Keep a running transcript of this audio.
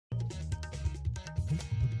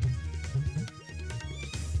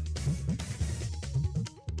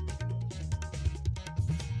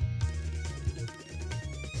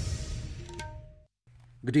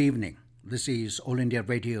Good evening. This is All India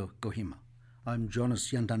Radio Kohima. I'm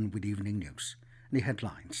Jonas Yandan with Evening News. The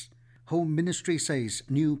headlines. Home Ministry says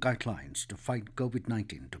new guidelines to fight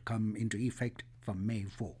COVID-19 to come into effect from May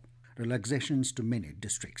 4. Relaxations to many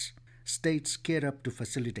districts. States gear up to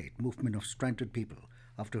facilitate movement of stranded people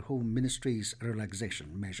after Home Ministry's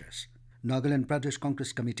relaxation measures. Nagaland Pradesh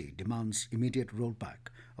Congress Committee demands immediate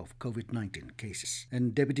rollback of COVID-19 cases.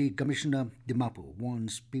 And Deputy Commissioner Dimapur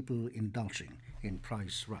warns people indulging in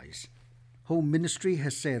price rise. Home Ministry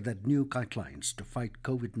has said that new guidelines to fight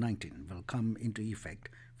COVID-19 will come into effect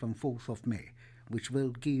from 4th of May, which will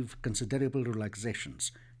give considerable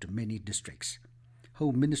relaxations to many districts.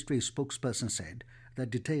 Home Ministry spokesperson said that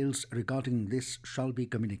details regarding this shall be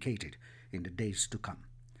communicated in the days to come.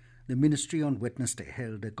 The ministry on Wednesday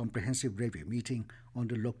held a comprehensive review meeting on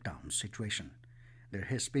the lockdown situation. There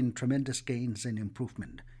has been tremendous gains and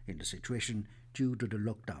improvement in the situation due to the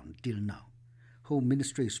lockdown till now. Home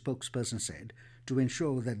Ministry spokesperson said to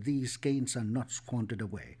ensure that these gains are not squandered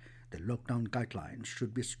away, the lockdown guidelines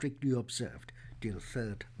should be strictly observed till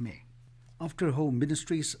 3rd May. After Home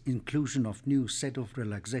Ministry's inclusion of new set of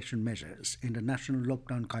relaxation measures in the national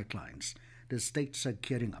lockdown guidelines, the states are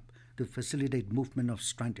gearing up to facilitate movement of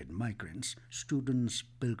stranded migrants, students,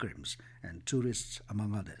 pilgrims, and tourists,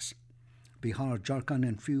 among others. Bihar, Jharkhand,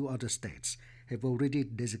 and few other states have already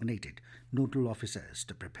designated nodal officers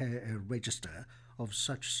to prepare a register of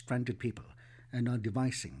such stranded people and are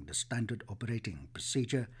devising the standard operating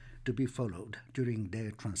procedure to be followed during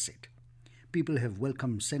their transit. People have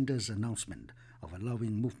welcomed Sender's announcement of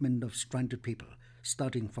allowing movement of stranded people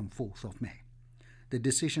starting from 4th of May. The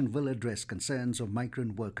decision will address concerns of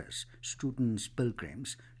migrant workers, students,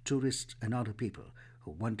 pilgrims, tourists, and other people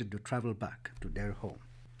who wanted to travel back to their home.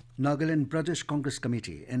 Nagaland Pradesh Congress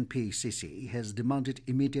Committee (NPCC) has demanded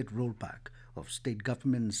immediate rollback of state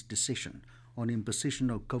government's decision on imposition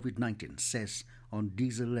of COVID-19 cess on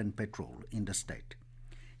diesel and petrol in the state.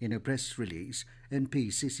 In a press release,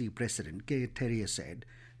 NPCC President K. Terrier said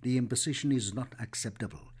the imposition is not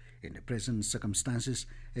acceptable in the present circumstances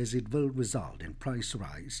as it will result in price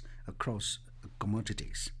rise across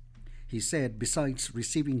commodities. He said besides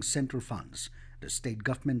receiving central funds, the state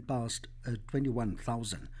government passed a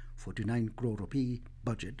 21,049 crore rupee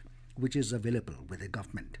budget which is available with the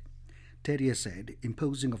government. Terrier said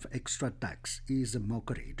imposing of extra tax is a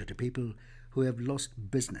mockery to the people who have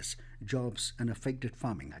lost business, jobs and affected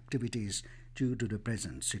farming activities due to the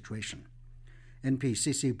present situation.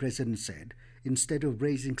 NPCC President said instead of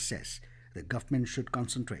raising cess, the government should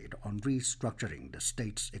concentrate on restructuring the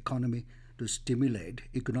state's economy to stimulate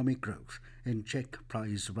economic growth and check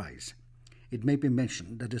price rise. It may be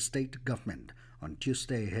mentioned that the state government on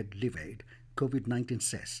Tuesday had levied COVID-19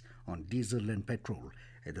 cess on diesel and petrol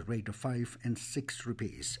at the rate of 5 and 6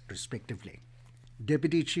 rupees respectively.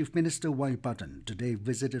 Deputy Chief Minister Y. Bulletin today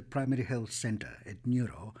visited Primary Health Centre at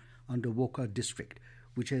Neuro under Woka district,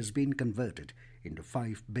 which has been converted into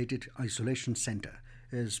 5-bedded isolation centre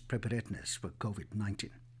as preparedness for COVID-19.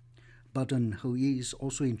 Button, who is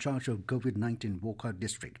also in charge of COVID-19 Woka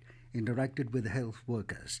district, interacted with health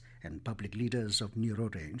workers and public leaders of Neuro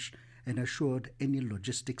range and assured any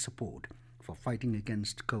logistic support for fighting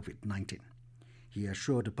against COVID-19. He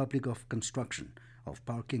assured the public of construction of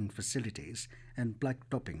parking facilities and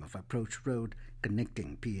blacktopping of approach road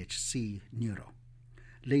connecting PHC Neuro.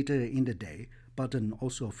 Later in the day, Button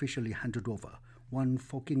also officially handed over one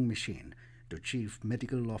forking machine to Chief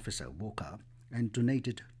Medical Officer Woka and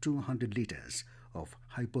donated 200 litres of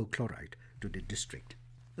hypochlorite to the district.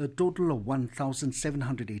 A total of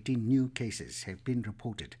 1,718 new cases have been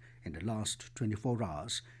reported in the last 24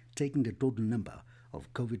 hours, taking the total number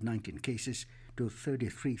of COVID-19 cases to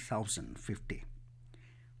 33,050.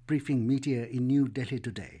 Briefing media in New Delhi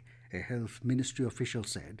today, a health ministry official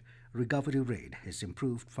said recovery rate has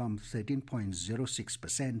improved from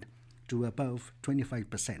 13.06% to above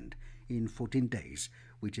 25% in 14 days,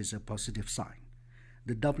 which is a positive sign.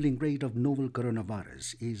 The doubling rate of novel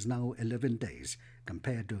coronavirus is now 11 days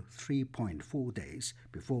compared to 3.4 days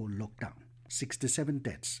before lockdown. 67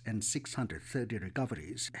 deaths and 630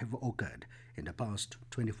 recoveries have occurred in the past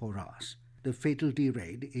 24 hours. The fatality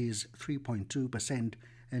rate is 3.2%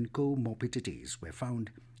 and comorbidities were found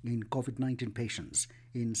in COVID-19 patients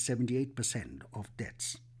in 78% of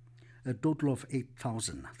deaths. A total of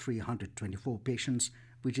 8,324 patients,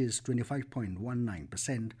 which is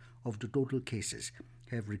 25.19% of the total cases,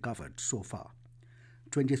 have recovered so far.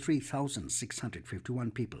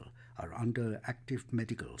 23,651 people are under active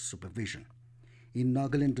medical supervision. In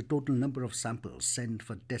Nagaland, the total number of samples sent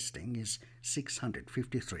for testing is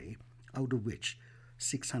 653, out of which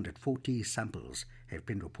 640 samples have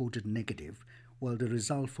been reported negative, while the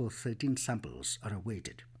result for 13 samples are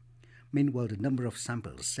awaited. Meanwhile, the number of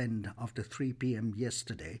samples sent after 3 p.m.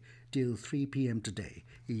 yesterday till 3 p.m. today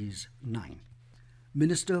is 9.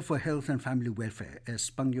 Minister for Health and Family Welfare S.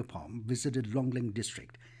 Pangyopom visited Longling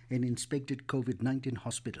district and inspected COVID-19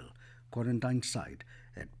 hospital quarantine site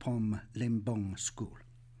at Pom Lembong School.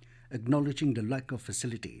 Acknowledging the lack of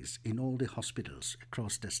facilities in all the hospitals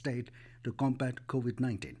across the state to combat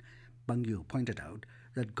COVID-19, Pangyo pointed out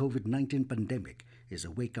that COVID-19 pandemic is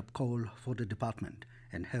a wake-up call for the department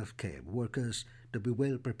and healthcare workers to be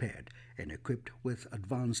well prepared and equipped with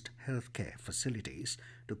advanced healthcare facilities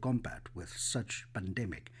to combat with such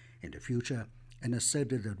pandemic in the future, and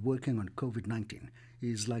asserted that working on COVID-19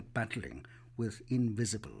 is like battling with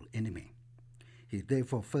invisible enemy. He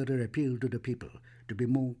therefore further appealed to the people to be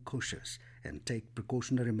more cautious and take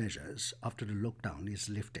precautionary measures after the lockdown is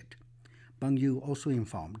lifted. Bang Yu also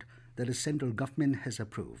informed that the central government has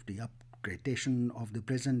approved the upgradation of the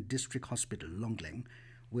present district hospital Longling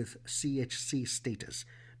with CHC status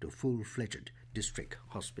to full-fledged district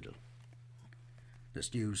hospital.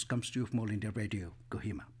 This news comes to you from All India Radio,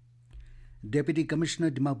 Kohima. Deputy Commissioner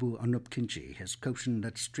Dimapur has cautioned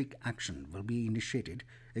that strict action will be initiated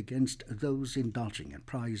against those indulging in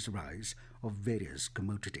price rise of various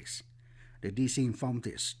commodities. The DC informed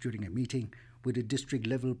this during a meeting with the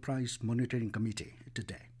district-level price monitoring committee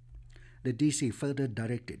today. The DC further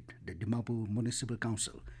directed the Dimapur Municipal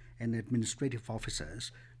Council and administrative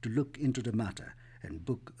officers to look into the matter and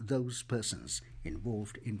book those persons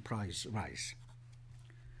involved in price rise.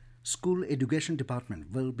 School Education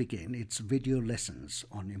Department will begin its video lessons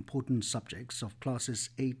on important subjects of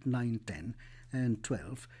classes 8, 9, 10 and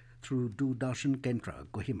 12 through Doordarshan Kendra,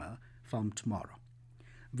 Kohima from tomorrow.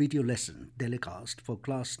 Video lesson telecast for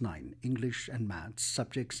class 9 English and Maths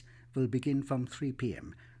subjects will begin from 3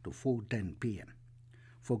 p.m. to 4:10 p.m.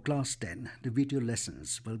 For class 10, the video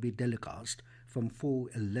lessons will be telecast from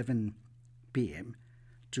 4:11 p.m.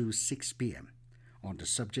 to 6 p.m. on the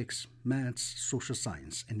subjects Maths, Social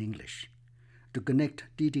Science and English. To connect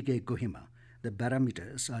TTK Kohima, the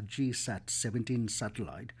parameters are GSAT-17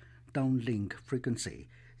 satellite, downlink frequency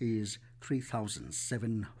is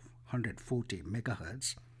 3740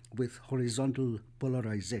 MHz with horizontal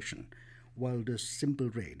polarization, while the simple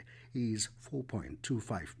rate is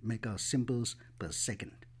 4.25 megasymbols per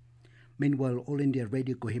second. Meanwhile, All India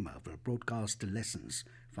Radio Kohima will broadcast the lessons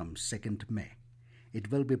from 2nd May. It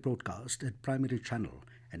will be broadcast at primary channel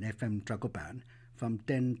and FM Tragopan from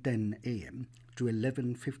 10:10 a.m. to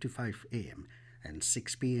 11:55 a.m. and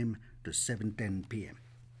 6 p.m. to 7:10 p.m.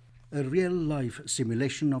 A real-life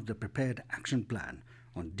simulation of the prepared action plan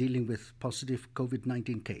on dealing with positive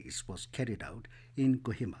COVID-19 case was carried out in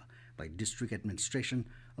Kohima by District Administration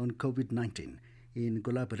on COVID-19 in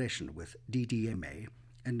collaboration with DDMA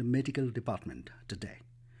and the Medical Department today.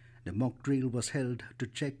 The mock drill was held to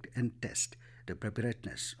check and test the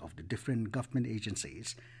preparedness of the different government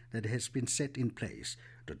agencies that has been set in place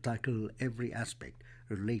to tackle every aspect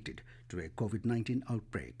related to a COVID-19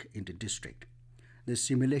 outbreak in the district. The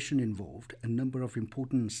simulation involved a number of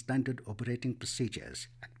important standard operating procedures,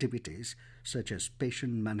 activities such as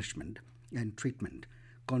patient management and treatment,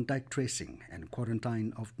 contact tracing and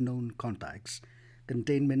quarantine of known contacts,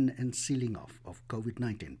 containment and sealing off of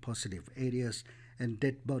COVID-19 positive areas, and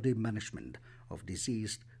dead body management of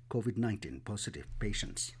deceased COVID-19 positive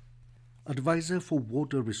patients. Advisor for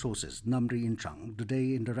Water Resources Namri Inchang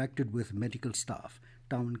today interacted with medical staff,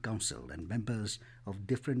 town council and members of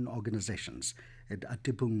different organizations at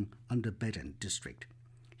Atibung Underbedden district.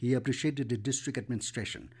 He appreciated the district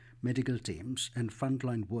administration, medical teams and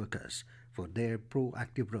frontline workers for their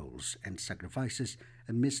proactive roles and sacrifices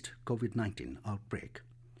amidst COVID-19 outbreak.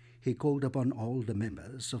 He called upon all the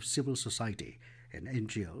members of civil society and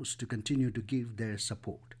NGOs to continue to give their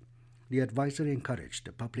support. The advisor encouraged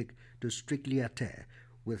the public to strictly adhere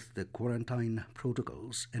with the quarantine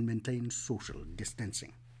protocols and maintain social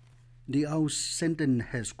distancing. The Ao Senten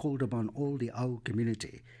has called upon all the Ao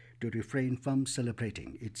community to refrain from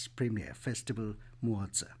celebrating its premier festival,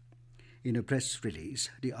 Muadza. In a press release,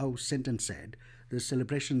 the Ao Senten said the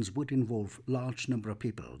celebrations would involve large number of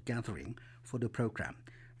people gathering for the program,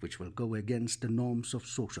 which will go against the norms of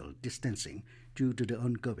social distancing due to the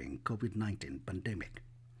ongoing COVID-19 pandemic.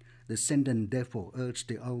 The Senten therefore urged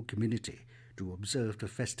the Ao community to observe the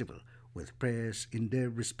festival with prayers in their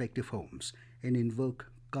respective homes and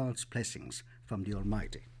invoke God's blessings from the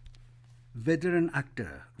Almighty. Veteran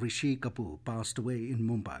actor Rishi Kapoor passed away in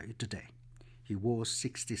Mumbai today. He was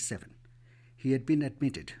 67. He had been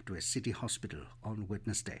admitted to a city hospital on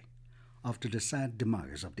Wednesday. After the sad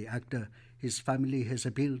demise of the actor, his family has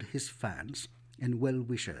appealed his fans and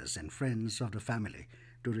well-wishers and friends of the family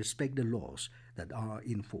to respect the laws that are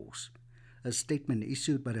in force. A statement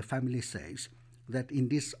issued by the family says that in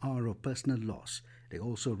this hour of personal loss, they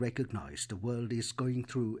also recognize the world is going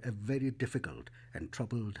through a very difficult and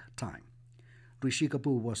troubled time. Rishi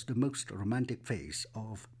Kapoor was the most romantic face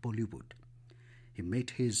of Bollywood. He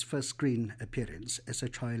made his first screen appearance as a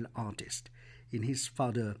child artist in his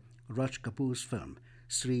father Raj Kapoor's film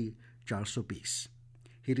Sri 420.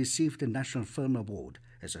 He received the National Film Award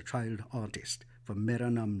as a child artist for Mera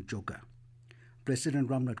Naam Joga. President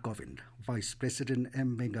Ramnath Kovind, Vice President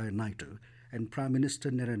M. Venkaiah Naidu, and Prime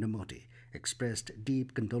Minister Narendra Modi expressed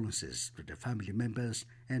deep condolences to the family members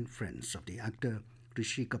and friends of the actor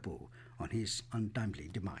Rishi Kapoor on his untimely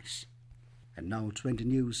demise. And now 20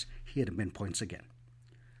 News, here are the main points again.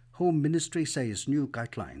 Home Ministry says new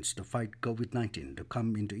guidelines to fight COVID-19 to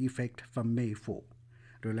come into effect from May 4.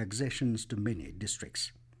 Relaxations to many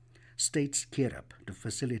districts. States gear up to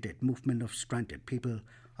facilitate movement of stranded people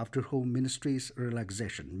after Home Ministry's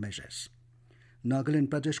relaxation measures. Nagaland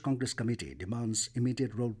Pradesh Congress Committee demands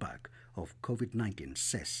immediate rollback of COVID-19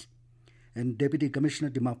 cess. And Deputy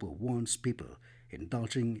Commissioner Dimapur warns people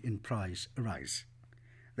indulging in price rise.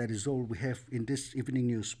 That is all we have in this evening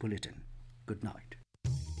news bulletin. Good night.